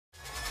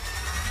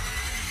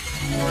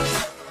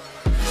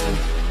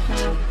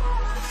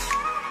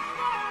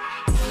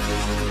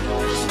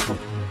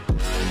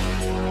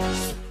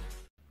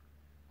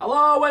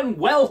Hello and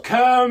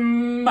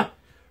welcome!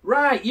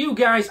 Right, you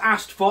guys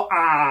asked for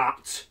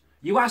art.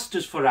 You asked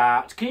us for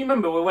art. Can you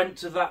remember we went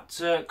to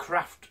that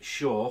craft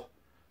show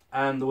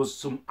and there was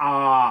some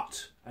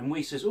art and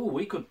we says, oh,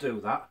 we could do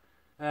that.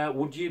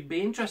 Would you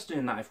be interested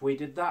in that if we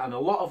did that? And a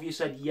lot of you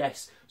said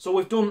yes. So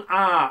we've done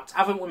art,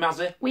 haven't we,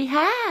 Mazzy? We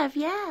have,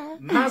 yeah.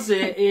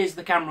 Mazzy is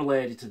the camera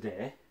lady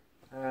today.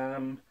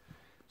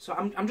 So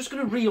I'm just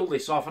going to reel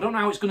this off. I don't know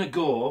how it's going to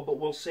go, but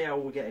we'll see how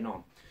we're getting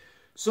on.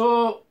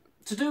 So,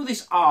 to do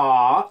this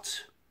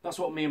art, that's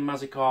what me and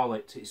Mazzy call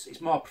it. It's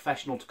more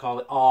professional to call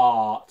it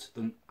art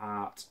than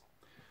art.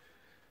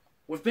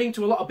 We've been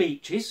to a lot of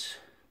beaches,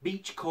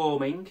 beach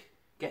combing,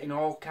 getting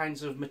all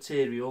kinds of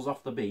materials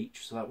off the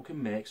beach so that we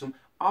can make some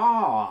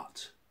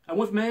art. And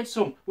we've made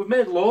some. We've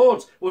made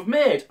loads. We've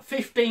made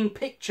 15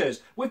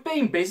 pictures. We've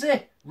been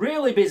busy,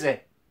 really busy.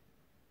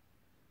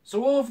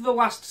 So over the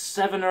last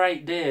 7 or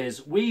 8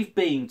 days, we've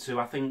been to,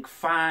 I think,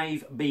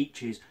 5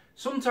 beaches.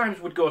 Sometimes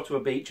we'd go to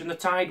a beach and the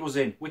tide was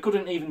in. We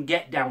couldn't even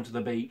get down to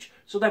the beach.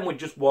 So then we'd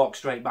just walk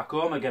straight back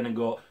home again and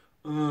go,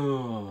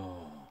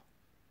 oh.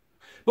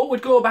 But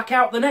we'd go back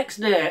out the next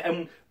day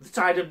and the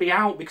tide would be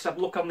out because I'd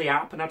look on the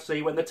app and I'd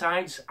see when the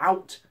tide's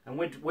out. And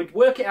we'd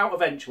work it out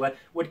eventually.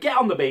 We'd get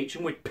on the beach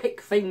and we'd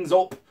pick things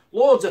up.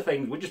 Loads of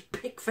things. We'd just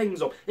pick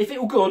things up. If it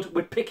were good,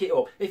 we'd pick it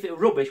up. If it were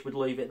rubbish, we'd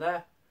leave it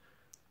there.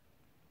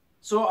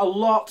 So a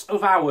lot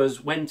of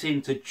hours went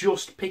into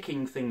just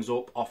picking things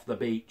up off the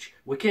beach.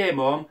 We came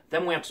home,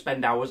 then we had to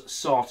spend hours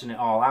sorting it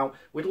all out.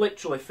 We'd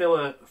literally fill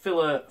a what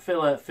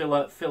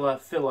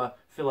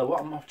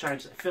am I trying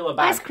to say? Fill a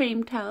bag. Ice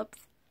cream tubs.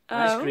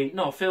 Ice cream,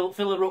 no, fill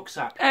a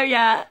rucksack. Oh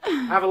yeah.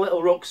 Have a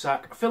little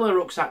rucksack, fill a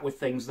rucksack with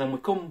things, then we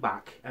come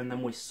back and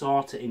then we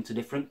sort it into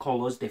different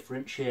colours,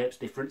 different shapes,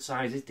 different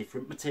sizes,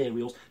 different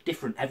materials,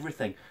 different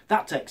everything.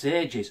 That takes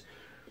ages.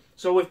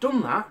 So we've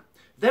done that.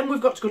 Then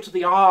we've got to go to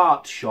the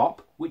art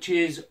shop, which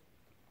is,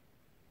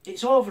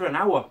 it's over an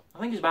hour. I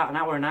think it's about an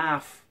hour and a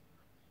half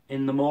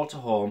in the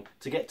motorhome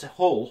to get to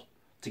Hull,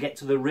 to get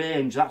to the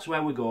range. That's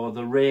where we go,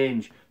 the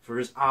range, for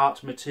his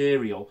art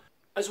material.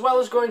 As well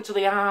as going to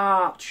the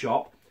art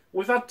shop,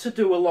 we've had to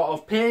do a lot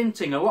of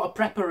painting, a lot of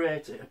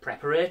preparation.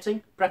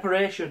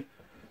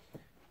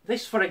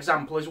 This, for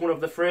example, is one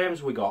of the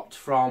frames we got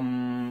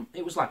from,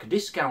 it was like a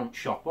discount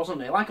shop,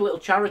 wasn't it? Like a little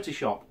charity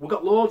shop. We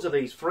got loads of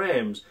these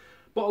frames.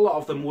 But a lot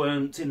of them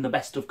weren't in the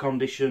best of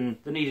condition.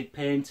 They needed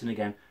painting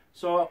again.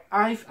 So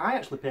I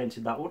actually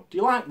painted that one. Do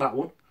you like that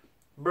one?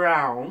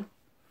 Brown.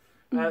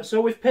 So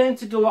we've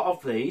painted a lot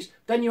of these.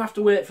 Then you have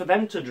to wait for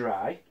them to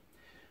dry.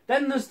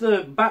 Then there's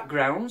the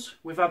backgrounds.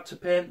 We've had to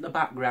paint the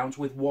backgrounds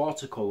with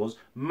watercolours.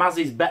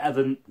 Mazzy's better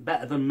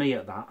than me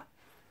at that.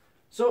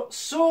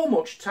 So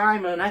much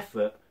time and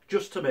effort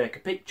just to make a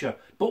picture.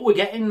 But we're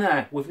getting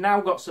there. We've now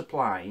got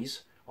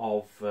supplies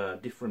of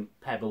different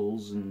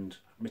pebbles and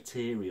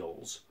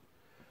materials.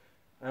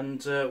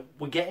 And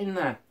we're getting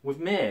there. We've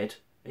made...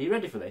 Are you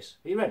ready for this?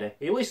 Are you ready? Are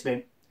you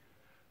listening?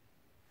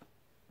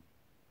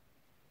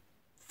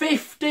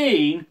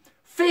 15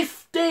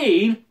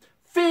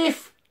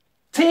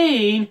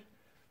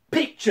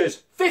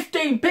 pictures!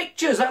 15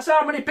 pictures! That's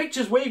how many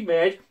pictures we've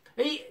made.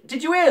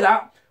 Did you hear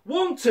that?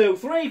 1, 2,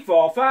 3,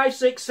 4, 5,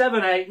 6,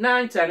 7, 8,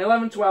 9, 10,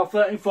 11, 12,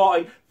 13,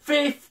 14.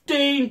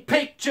 15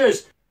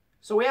 pictures!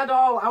 So we had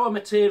all our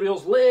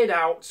materials laid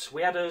out,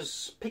 we had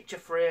us picture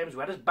frames, we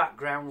had us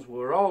backgrounds, we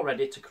were all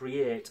ready to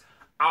create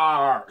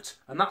art.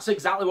 And that's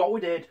exactly what we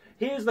did.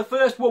 Here's the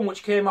first one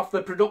which came off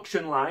the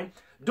production line,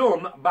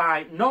 done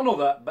by none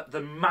other but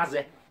the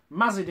Mazzy.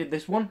 Mazzy did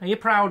this one. Are you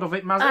proud of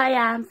it, Mazzy? I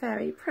am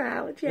very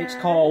proud, yeah. It's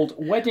called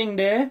Wedding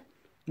Day,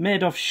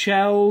 made of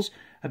shells,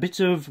 a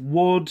bit of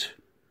wood,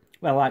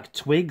 well, like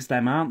twigs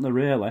them, aren't they,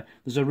 really?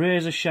 There's a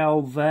razor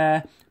shell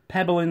there,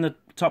 pebble in the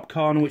top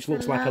corner which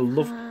looks like a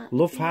love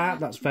heart.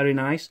 That's very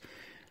nice.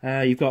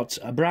 You've got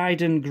a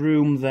bride and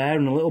groom there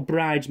and a little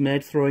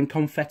bridesmaid throwing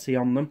confetti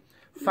on them.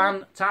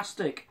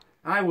 Fantastic.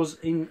 I was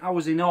in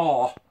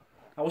awe.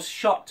 I was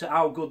shocked at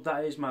how good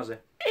that is, Mazzy.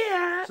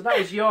 Yeah. So that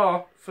was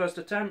your first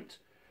attempt.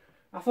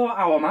 I thought,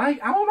 how am I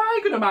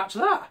going to match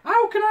that?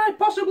 How can I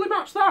possibly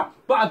match that?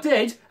 But I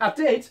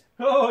did.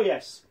 Oh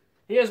yes.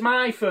 Here's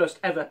my first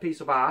ever piece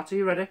of art. Are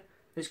you ready?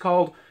 It's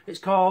called,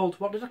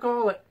 what did I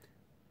call it?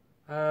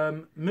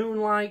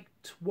 Moonlight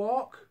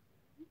Walk?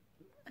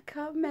 I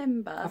can't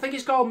remember. I think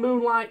it's called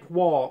Moonlight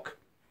Walk.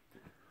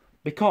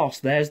 Because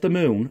there's the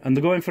moon and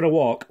they're going for a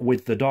walk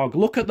with the dog.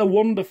 Look at the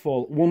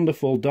wonderful,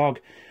 wonderful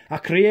dog. I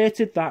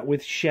created that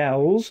with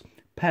shells,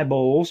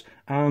 pebbles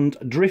and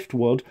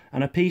driftwood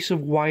and a piece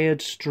of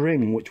wired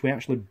string which we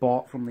actually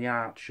bought from the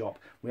art shop.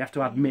 We have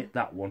to admit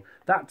that one.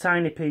 That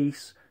tiny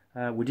piece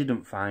we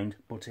didn't find,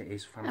 but it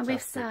is fantastic. And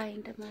we've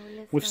signed them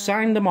all. We've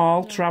signed them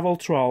all, Travel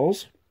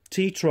Trolls,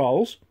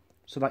 T-Trolls,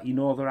 so that you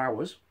know they're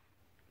ours.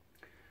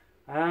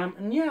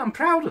 And yeah, I'm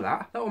proud of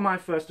that. That was my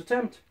first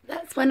attempt.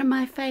 That's one of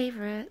my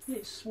favourites.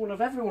 It's one of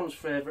everyone's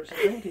favourites,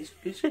 I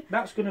think.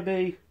 That's going to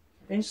be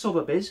in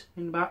Sotheby's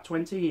in about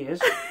 20 years.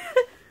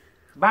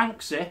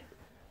 Banksy,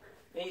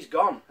 he's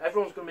gone.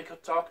 Everyone's going to be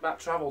talking about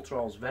travel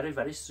trolls very,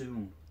 very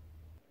soon.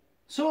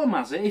 So,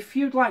 Mazzy, if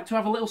you'd like to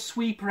have a little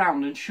sweep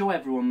around and show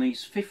everyone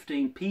these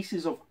 15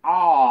 pieces of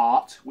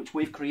art which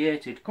we've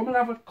created, come and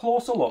have a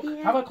closer look.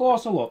 Yeah. Have a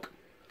closer look.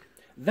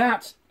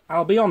 That,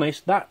 I'll be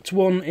honest, that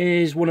one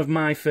is one of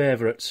my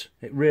favourites.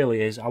 It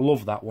really is. I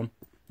love that one.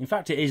 In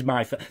fact, it is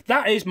my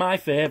that is my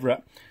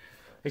favourite.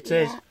 It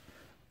is.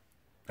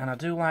 And I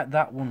do like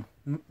that one.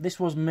 This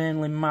was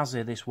mainly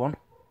Mazzy, this one.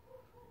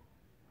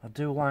 I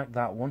do like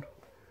that one.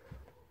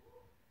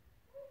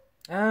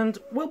 And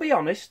we'll be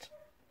honest,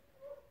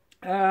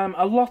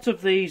 a lot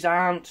of these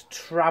aren't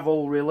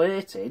travel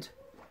related,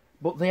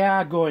 but they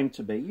are going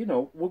to be. You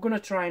know, we're going to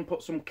try and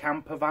put some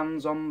camper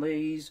vans on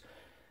these,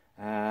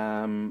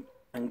 and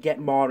get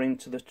more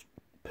into the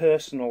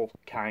personal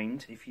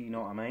kind, if you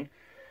know what I mean.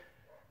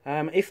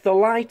 If the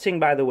lighting,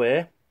 by the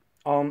way,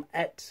 on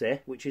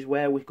Etsy, which is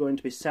where we're going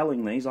to be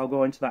selling these, I'll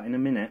go into that in a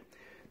minute,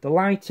 the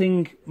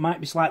lighting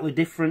might be slightly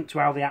different to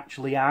how they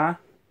actually are,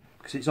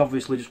 because it's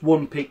obviously just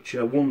one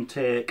picture, one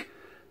take,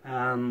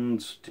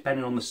 and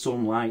depending on the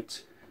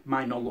sunlight,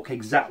 might not look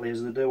exactly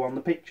as they do on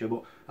the picture,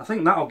 but I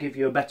think that'll give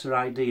you a better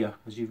idea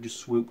as you've just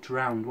swooped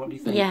around. What do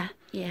you think?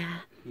 Yeah.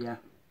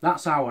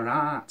 That's our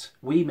art.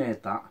 We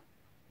made that.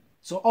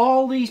 So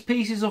all these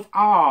pieces of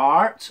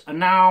art are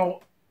now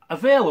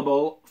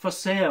available for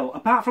sale.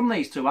 Apart from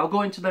these two, I'll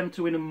go into them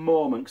two in a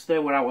moment because they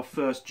were our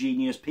first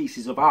genius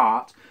pieces of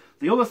art.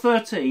 The other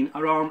 13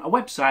 are on a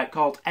website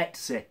called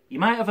Etsy. You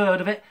might have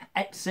heard of it,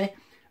 Etsy.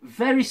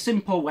 Very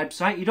simple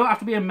website. You don't have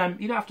to be a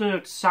you don't have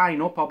to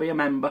sign up or be a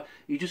member.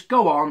 You just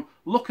go on,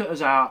 look at his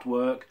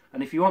artwork,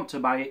 and if you want to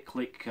buy it,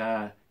 click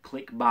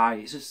buy.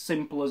 It's as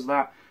simple as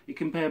that. You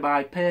can pay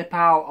by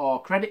PayPal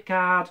or credit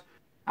card.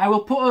 I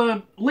will put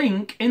a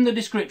link in the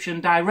description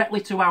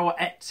directly to our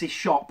Etsy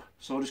shop.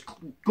 So just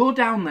go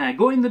down there,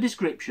 go in the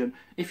description.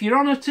 If you're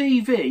on a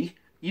TV,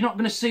 you're not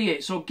going to see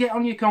it. So get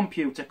on your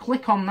computer,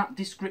 click on that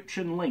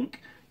description link,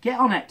 get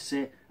on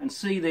Etsy and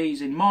see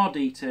these in more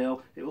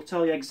detail. It will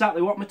tell you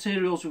exactly what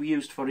materials we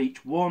used for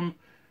each one,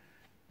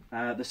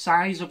 the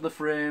size of the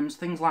frames,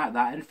 things like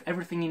that. And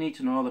everything you need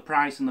to know, the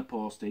price and the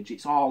postage,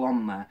 it's all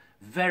on there.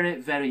 Very,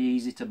 very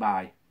easy to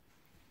buy.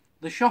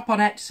 The shop on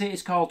Etsy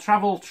is called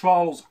Travel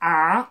Trolls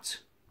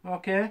Art,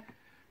 okay?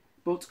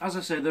 But as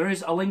I say, there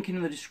is a link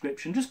in the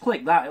description. Just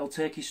click that, it'll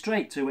take you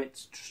straight to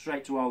it,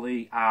 straight to all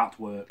the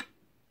artwork.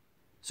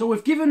 So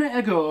we've given it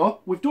a go,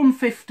 we've done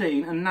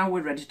 15, and now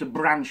we're ready to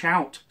branch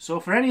out.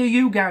 So for any of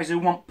you guys who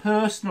want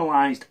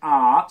personalised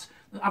art,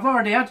 I've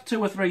already had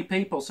 2 or 3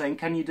 people saying,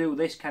 can you do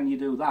this, can you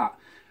do that?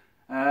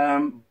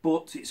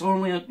 But it's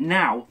only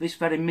now, this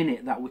very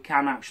minute, that we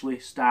can actually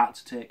start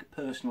to take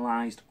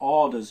personalised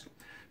orders.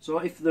 So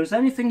if there's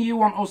anything you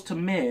want us to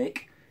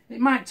make,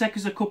 it might take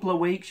us a couple of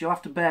weeks, you'll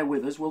have to bear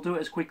with us, we'll do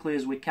it as quickly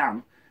as we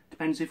can.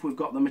 Depends if we've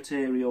got the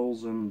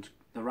materials and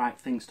the right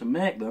things to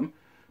make them,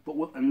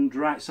 and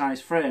right size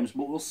frames,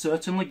 but we'll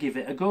certainly give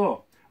it a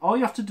go. All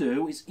you have to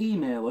do is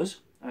email us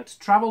at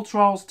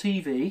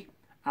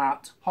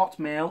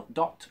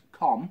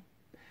traveltrollstv@hotmail.com.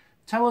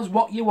 Tell us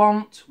what you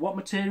want, what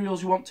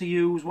materials you want to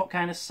use, what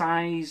kind of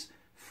size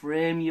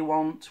frame you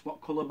want,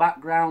 what colour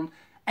background,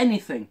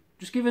 anything.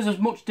 Just give us as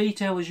much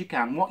detail as you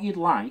can, what you'd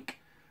like,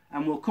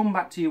 and we'll come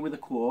back to you with a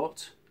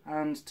quote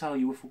and tell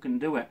you if we can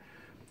do it.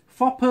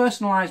 For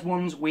personalised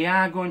ones, we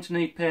are going to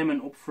need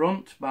payment up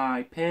front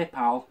by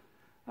PayPal,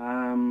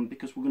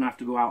 because we're going to have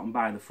to go out and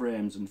buy the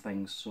frames and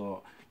things,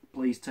 so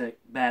please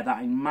bear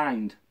that in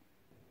mind.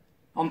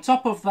 On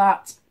top of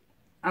that,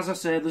 as I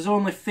say, there's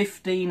only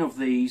 15 of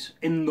these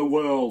in the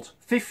world.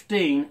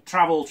 15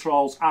 Travel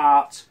Trolls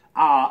arts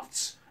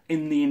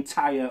in the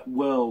entire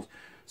world.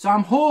 So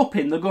I'm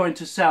hoping they're going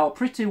to sell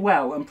pretty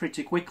well and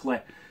pretty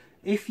quickly.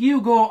 If you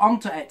go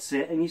onto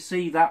Etsy and you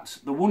see that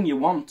the one you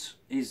want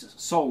is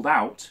sold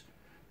out,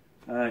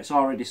 it's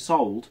already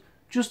sold,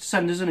 just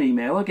send us an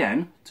email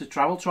again to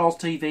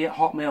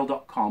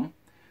traveltrollstv@hotmail.com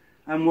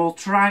and we'll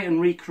try and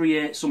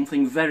recreate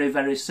something very,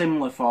 very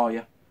similar for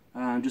you.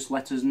 Just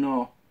let us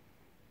know.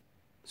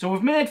 So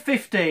we've made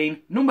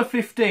 15. Number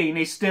 15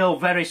 is still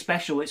very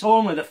special. It's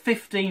only the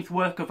 15th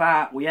work of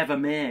art we ever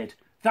made.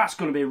 That's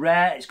going to be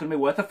rare. It's going to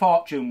be worth a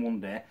fortune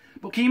one day.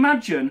 But can you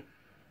imagine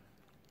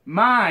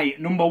my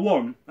number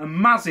 1 and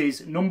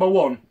Mazzy's number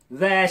 1?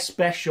 They're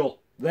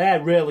special.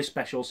 They're really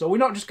special. So we're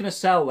not just going to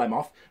sell them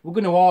off. We're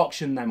going to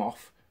auction them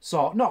off.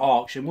 So, not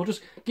auction. We'll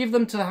just give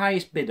them to the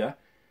highest bidder.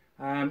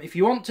 If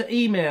you want to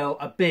email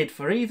a bid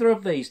for either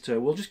of these two,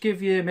 we'll just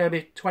give you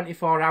maybe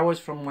 24 hours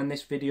from when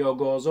this video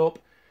goes up.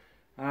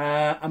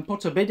 And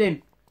put a bid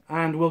in.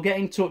 And we'll get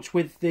in touch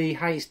with the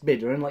highest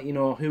bidder and let you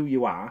know who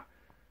you are.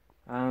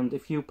 And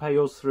if you pay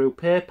us through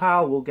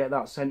PayPal, we'll get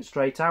that sent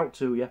straight out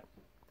to you.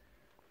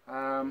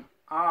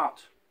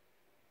 Art.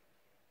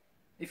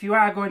 If you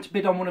are going to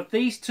bid on one of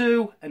these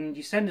two and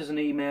you send us an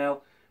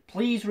email,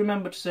 please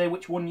remember to say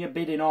which one you're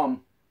bidding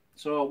on.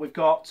 So we've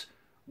got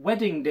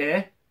Wedding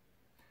Day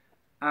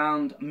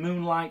and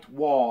Moonlight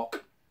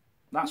Walk.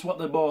 That's what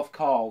they're both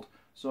called.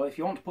 So if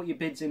you want to put your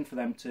bids in for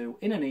them too,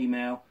 in an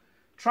email,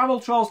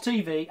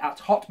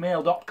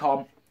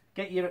 traveltrollstv@hotmail.com.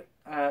 Get your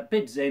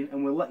bids in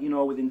and we'll let you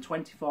know within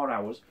 24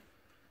 hours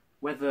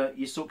whether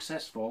you're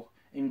successful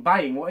in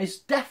buying what is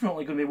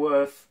definitely going to be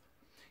worth...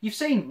 You've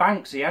seen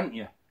Banksy, haven't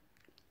you?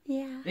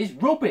 Yeah. It's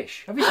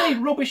rubbish. Have you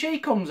seen rubbish he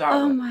comes out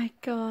Oh with? my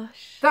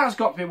gosh. That's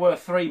got to be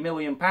worth £3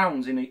 million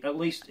at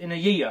least in a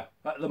year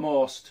at the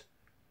most.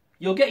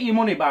 You'll get your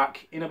money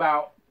back in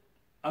about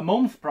a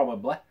month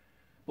probably.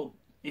 But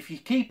if you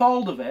keep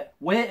hold of it,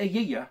 wait a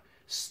year,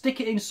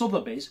 stick it in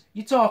Sotheby's,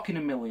 you're talking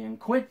 £1 million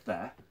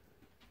there.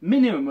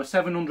 Minimum of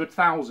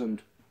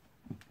 700,000.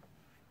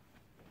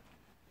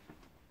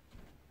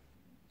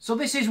 So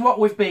this is what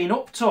we've been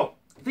up to.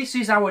 This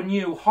is our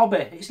new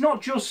hobby. It's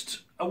not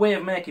just a way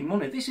of making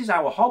money. This is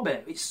our hobby.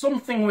 It's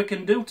something we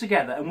can do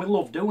together and we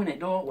love doing it,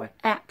 don't we?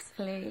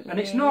 Absolutely. And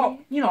it's not,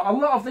 you know, a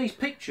lot of these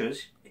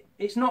pictures,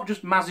 it's not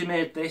just Mazzy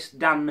made this,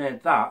 Dan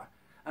made that.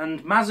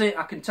 And Mazzy,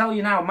 I can tell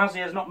you now,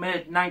 Mazzy has not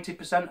made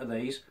 90% of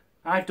these.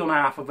 I've done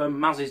half of them,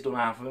 Mazzy's done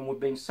half of them. We've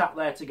been sat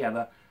there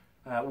together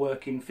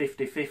working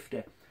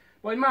 50-50.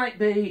 But it might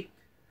be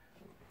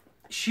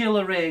she'll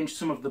arrange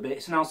some of the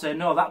bits and I'll say,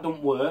 no, that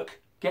don't work.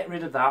 Get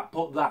rid of that,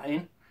 put that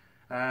in.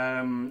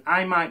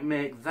 I might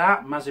make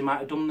that, Mazzy might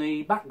have done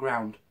the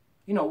background.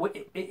 You know,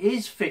 it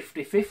is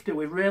 50-50,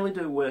 we really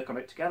do work on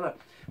it together.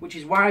 Which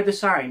is why they're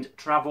signed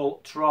Travel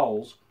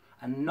Trolls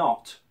and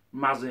not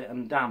Mazzy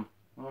and Dan,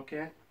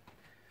 okay?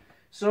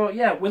 So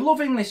yeah, we're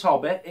loving this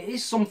hobby, it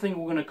is something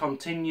we're going to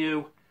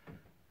continue.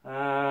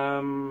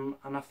 And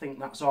I think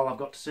that's all I've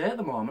got to say at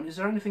the moment. Is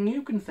there anything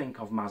you can think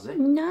of, Mazzy?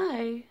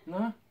 No.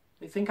 No?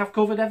 You think I've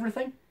covered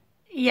everything?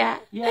 Yeah.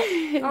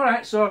 Yeah.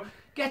 Alright, so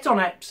get on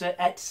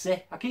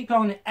Etsy. I keep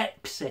calling it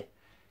Etsy.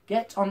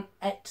 Get on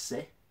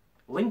Etsy.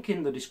 Link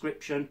in the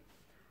description.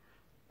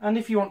 And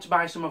if you want to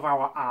buy some of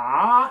our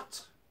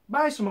art,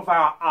 buy some of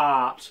our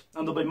art.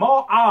 And there'll be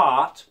more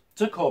art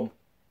to come.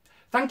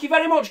 Thank you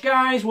very much,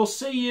 guys. We'll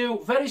see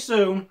you very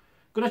soon.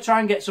 Going to try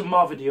and get some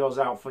more videos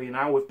out for you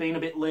now. We've been a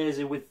bit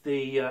lazy with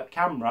the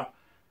camera,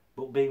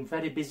 but been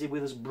very busy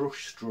with us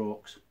brush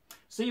strokes.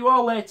 See you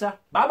all later.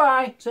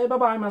 Bye-bye. Say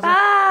bye-bye, Mazzy.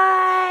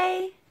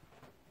 Bye.